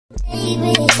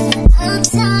I'm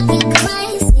talking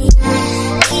crazy.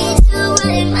 You do what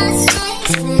it must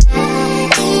face.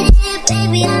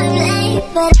 Baby, I'm late,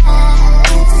 but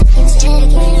I can check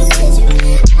in with you.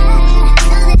 I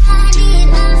know that I need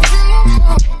my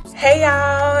friend. Hey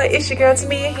y'all, it's your girl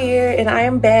Tamia here, and I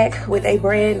am back with a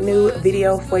brand new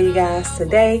video for you guys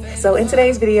today. So in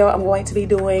today's video, I'm going to be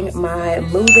doing my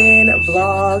move-in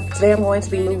vlog. Today I'm going to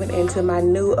be moving into my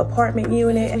new apartment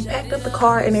unit. We packed up the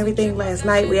car and everything last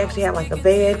night. We actually had like a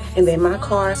van and then my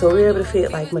car, so we were able to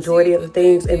fit like majority of the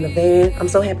things in the van. I'm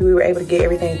so happy we were able to get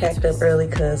everything packed up early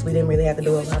because we didn't really have to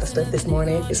do a lot of stuff this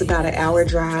morning. It's about an hour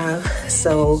drive,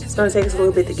 so it's gonna take us a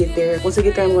little bit to get there. Once we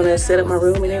get there, I'm gonna set up my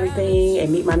room and everything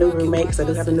and meet my new roommate because I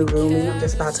do have a new roomie. I'm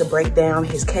just about to break down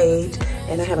his cage,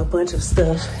 and I have a bunch of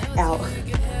stuff out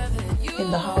in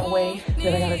the hallway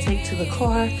that I gotta take to the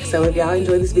car. So if y'all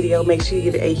enjoyed this video, make sure you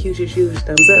give it a huge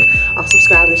thumbs up. Also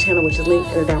subscribe to the channel, which is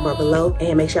linked in the down bar below,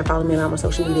 and make sure you follow me on all my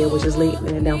social media, which is linked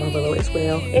in the down bar below as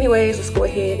well. Anyways, let's go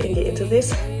ahead and get into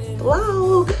this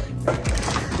vlog.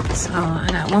 So I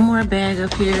got one more bag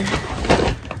up here.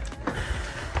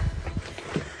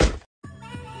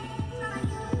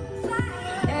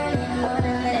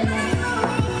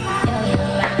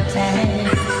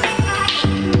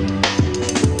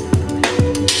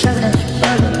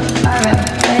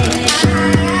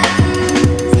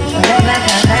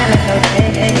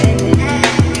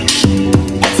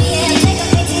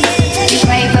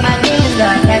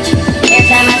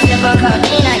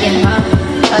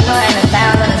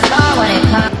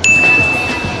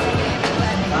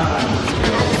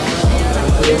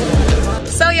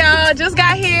 So y'all, just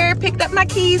got here, picked up my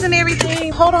keys and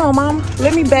everything. Hold on, mom,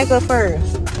 let me back up first.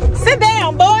 Sit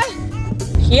down, boy.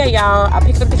 Yeah, y'all, I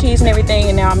picked up the keys and everything,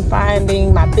 and now I'm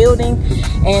finding my building.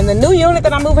 And the new unit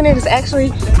that I'm moving in is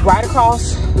actually right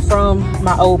across from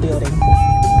my old building.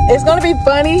 It's gonna be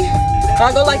funny when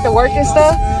I go like to work and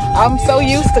stuff. I'm so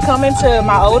used to coming to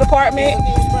my old apartment.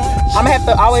 I'm gonna have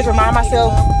to always remind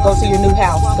myself, go to your new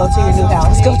house, go to your new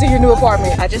house, go to your new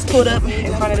apartment. I just pulled up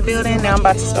in front of the building. Now I'm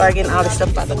about to start getting all this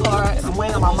stuff about the car, and I'm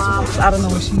waiting on my mom, because I don't know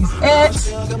where she's at.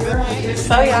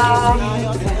 So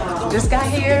y'all, just got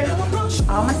here,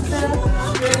 all my stuff.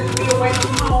 Be away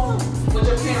from home with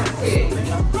your parents here.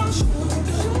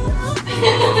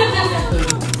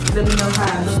 Let me know how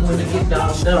I look when you get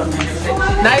all done.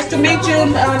 Nice to meet you,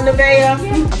 Nevaeh.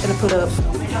 I'm gonna put up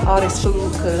all this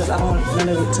food because I don't want none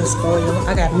of it to spoil.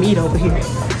 I got meat over here,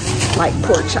 like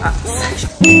pork chops.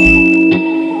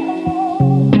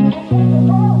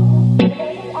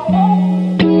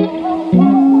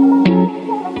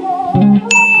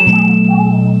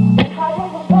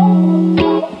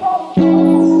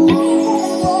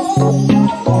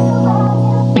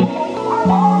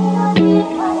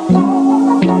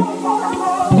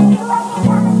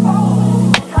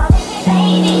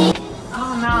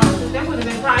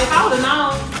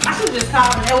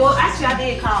 Well, actually, I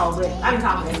did call, but I didn't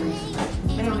call for that reason.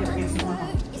 They don't ever answer my phone.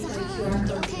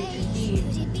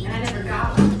 And I never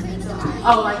got one.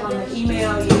 Oh, like on the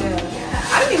email, yeah.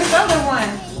 I didn't even sell them one.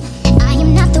 I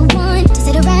am not the one to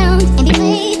sit around and be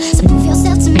played. So prove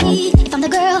yourself to me. If I'm the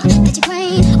girl that you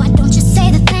claim, why don't you say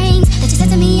the things that you said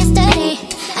to me yesterday?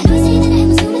 I know you say that I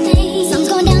was doing things. Something's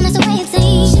going down, that's the way it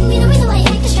seems. Shouldn't be the reason why you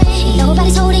act strange.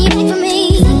 Nobody's holding you back from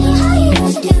me. I know how you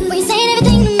used to do. When you're saying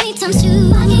everything to me times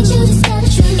two. Why can't you just tell the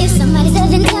truth? If somebody said,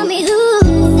 then tell me who.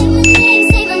 Say my name,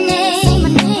 say my name. My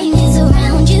name is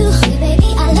around you.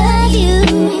 Baby, I love you.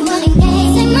 You want to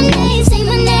game. Say my name, say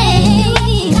my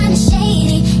name. Kinda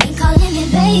shady, ain't calling me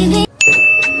baby.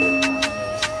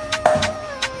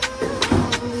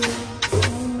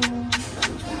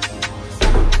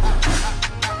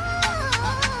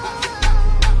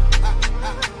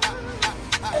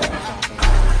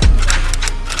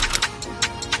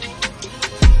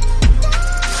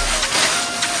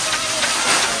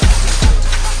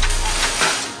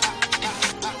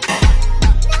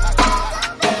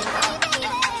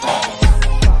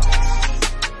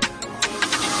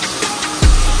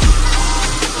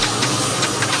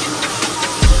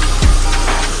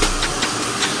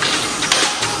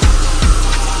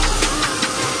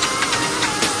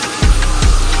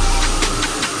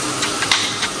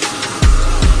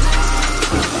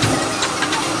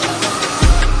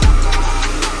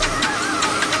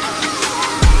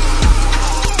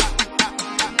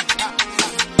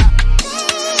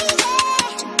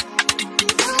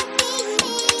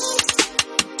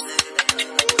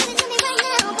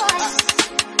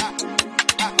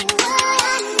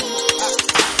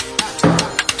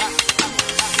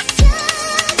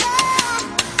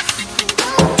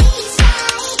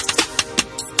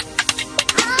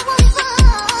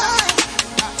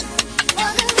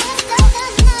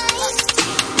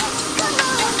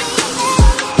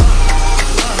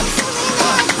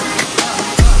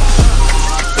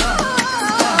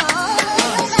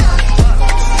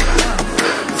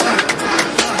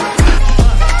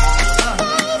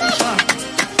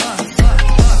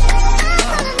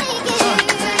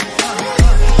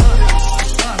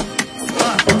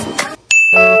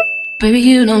 Baby,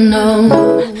 you don't know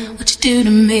what you do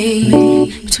to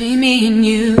me. Between me and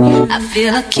you, I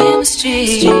feel like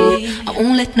chemistry. I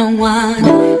won't let no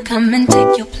one come and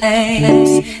take your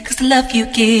place, 'cause the love you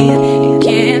give, it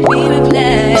can't be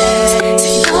replaced.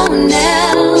 There's no one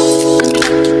else like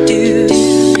you do.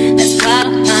 That's why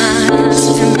I'm mine.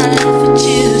 Spend my life with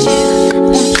you. I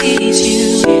wanna please you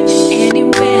in any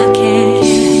way I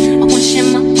can. I wanna share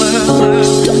my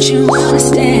world. Don't you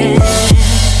understand?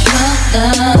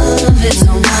 Love is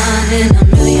no one in a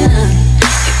million.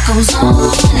 It goes on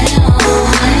and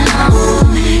on and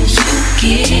on.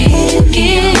 You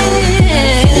give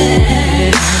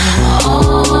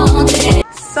all day.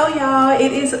 So y'all,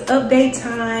 it is update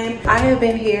time. I have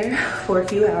been here for a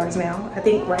few hours now. I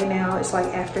think right now it's like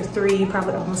after 3,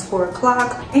 probably almost 4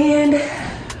 o'clock, and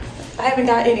I haven't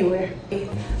got anywhere.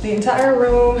 The entire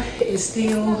room is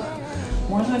still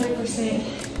 100%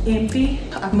 empty.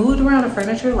 I've moved around the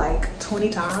furniture like 20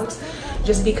 times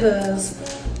just because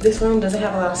this room doesn't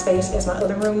have a lot of space as my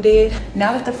other room did.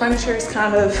 Now that the furniture is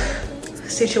kind of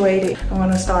situated, I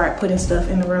want to start putting stuff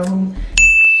in the room.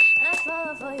 I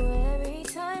fall for you every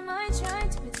time I try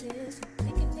to resist.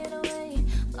 We can get away.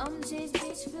 Come chase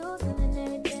beach views and then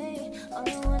every day. All I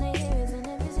wanna hear is an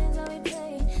ever since I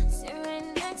play. Sit right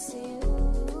next to you.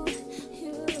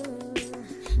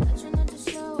 I try not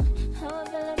to show how I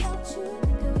feel about you.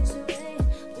 Think I wish away.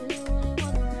 Really wanna,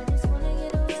 I just wanna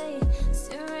get away.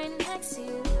 Sit right next to you.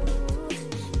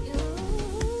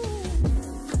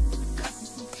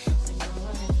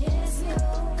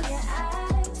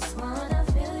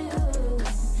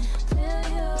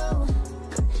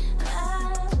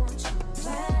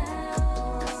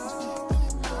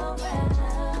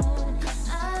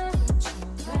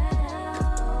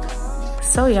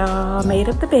 So y'all, made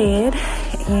up the bed,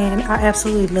 and I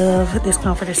absolutely love this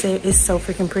comforter set. It's so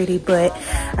freaking pretty, but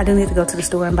I do need to go to the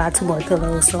store and buy 2 more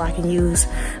pillows so I can use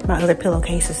my other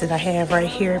pillowcases that I have right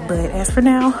here. But as for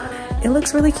now, it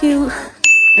looks really cute.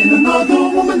 Ain't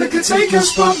another woman that can take your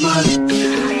spotlight.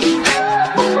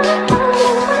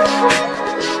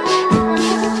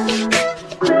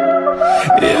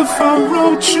 If I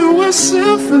wrote you a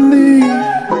symphony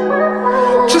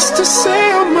just to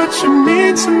say how much you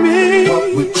mean to me,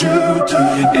 what would you do?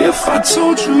 If I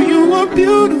told you you were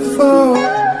beautiful,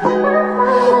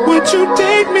 would you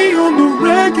date me on the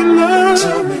regular?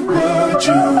 Tell me, would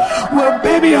you? Well,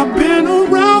 baby, I've been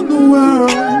around the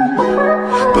world,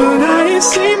 but I ain't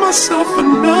seen myself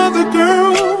another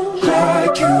girl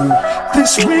like you.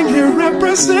 This ring here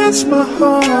represents my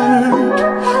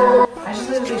heart. I just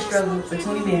literally struggled for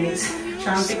 20 minutes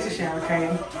trying to fix the shower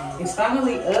curtain. It's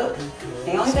finally up.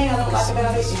 The only thing I don't like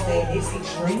about it is that it's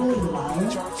extremely long.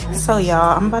 So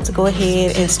y'all, I'm about to go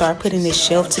ahead and start putting this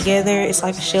shelf together. It's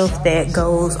like a shelf that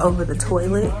goes over the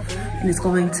toilet, and it's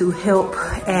going to help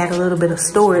add a little bit of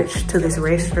storage to this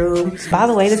restroom. By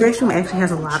the way, this restroom actually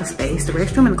has a lot of space. The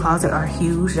restroom and the closet are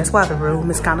huge. That's why the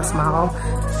room is kind of small.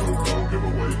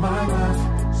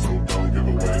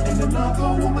 Another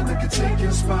woman that can take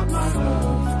your spot, my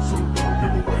love. So don't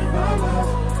give away my love.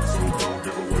 So don't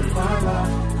give away my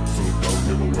love. So don't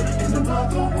give away. And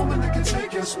another woman that can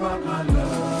take your spot, my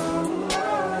love.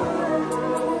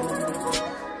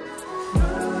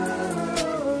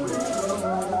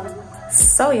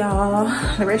 So y'all,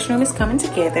 the restroom is coming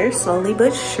together slowly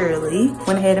but surely.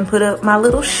 Went ahead and put up my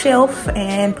little shelf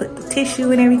and put the tissue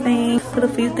and everything. Put a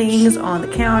few things on the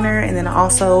counter, and then I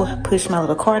also pushed my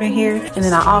little cart in here. And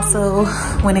then I also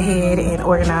went ahead and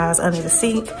organized under the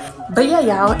sink. But yeah,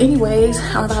 y'all, anyways,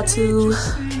 I'm about to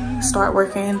start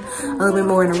working a little bit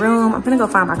more in the room. I'm gonna go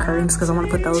find my curtains because I want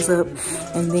to put those up,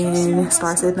 and then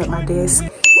start setting up my desk.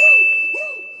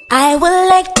 I would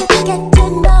like to get to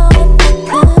know if it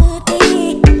could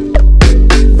be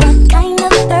the kind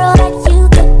of girl that you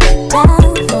could be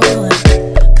down for.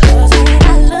 'Cause when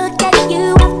I look at you,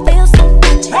 I feel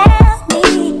something tell me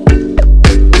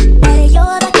that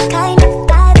you're the kind of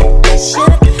guy that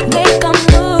should make a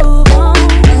move on.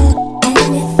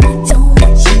 And if I don't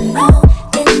let you know,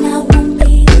 then I won't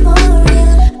be for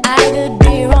real. I could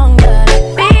be wrong, but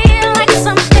I feel like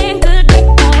something could be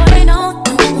going on.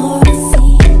 The more I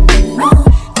see it, the more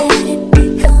that it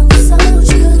becomes so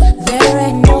true.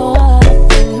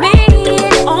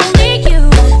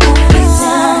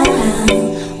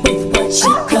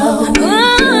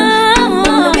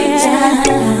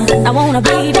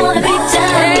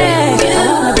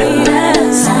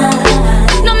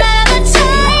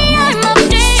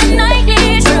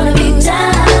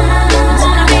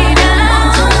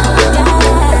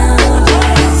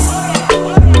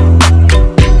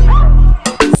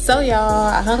 y'all,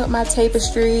 I hung up my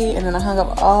tapestry and then I hung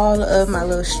up all of my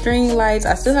little string lights.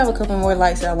 I still have a couple more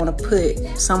lights that I want to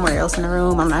put somewhere else in the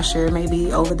room. I'm not sure,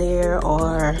 maybe over there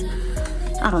or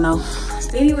I don't know.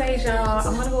 Anyways, y'all,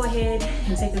 I'm gonna go ahead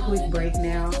and take a quick break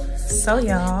now. So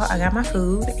y'all, I got my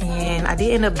food and I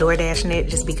did end up door dashing it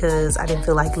just because I didn't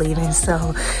feel like leaving.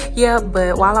 So yeah,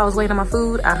 but while I was waiting on my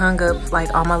food, I hung up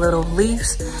like all my little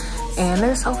leaves and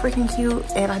they're so freaking cute,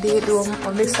 and I did do them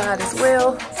on this side as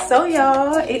well. So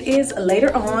y'all, it is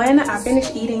later on. I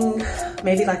finished eating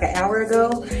maybe like an hour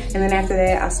ago, and then after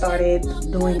that I started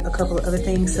doing a couple of other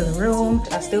things to the room.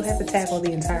 I still have to tackle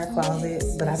the entire closet,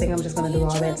 but I think I'm just gonna do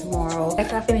all that tomorrow.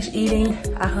 After I finished eating,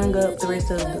 I hung up the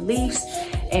rest of the leaves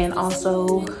and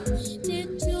also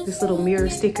this little mirror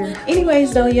sticker.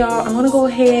 Anyways though, y'all, I'm gonna go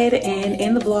ahead and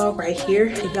end the vlog right here.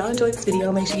 If y'all enjoyed this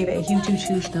video, make sure you give it a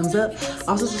huge thumbs up.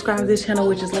 Also subscribe to this channel,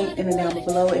 which is linked in the down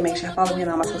below, and make sure you follow me on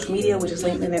all my social media, which is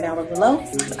linked in the down below.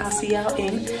 I'll see y'all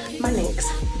in my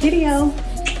next video.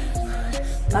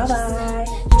 Bye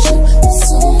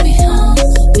bye.